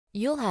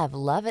You'll have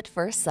love at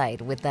first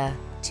sight with the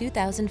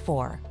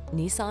 2004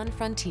 Nissan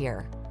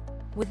Frontier.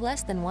 With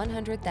less than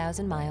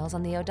 100,000 miles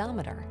on the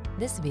odometer,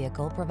 this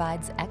vehicle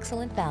provides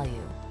excellent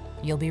value.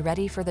 You'll be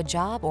ready for the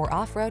job or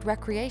off-road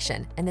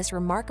recreation in this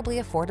remarkably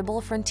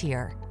affordable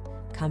Frontier.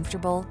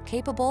 Comfortable,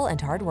 capable,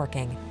 and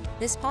hardworking,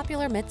 this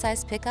popular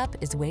midsize pickup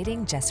is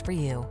waiting just for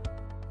you.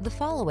 The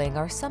following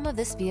are some of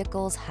this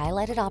vehicle's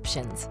highlighted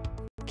options: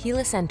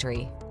 keyless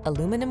entry,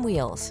 aluminum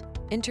wheels,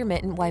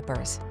 intermittent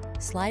wipers,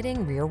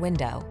 sliding rear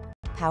window,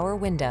 power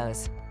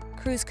windows,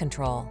 cruise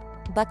control,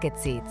 bucket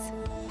seats,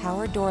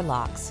 power door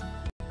locks,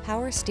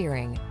 power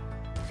steering.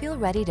 Feel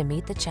ready to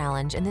meet the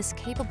challenge in this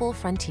capable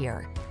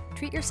Frontier.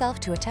 Treat yourself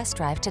to a test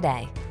drive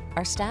today.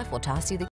 Our staff will toss you the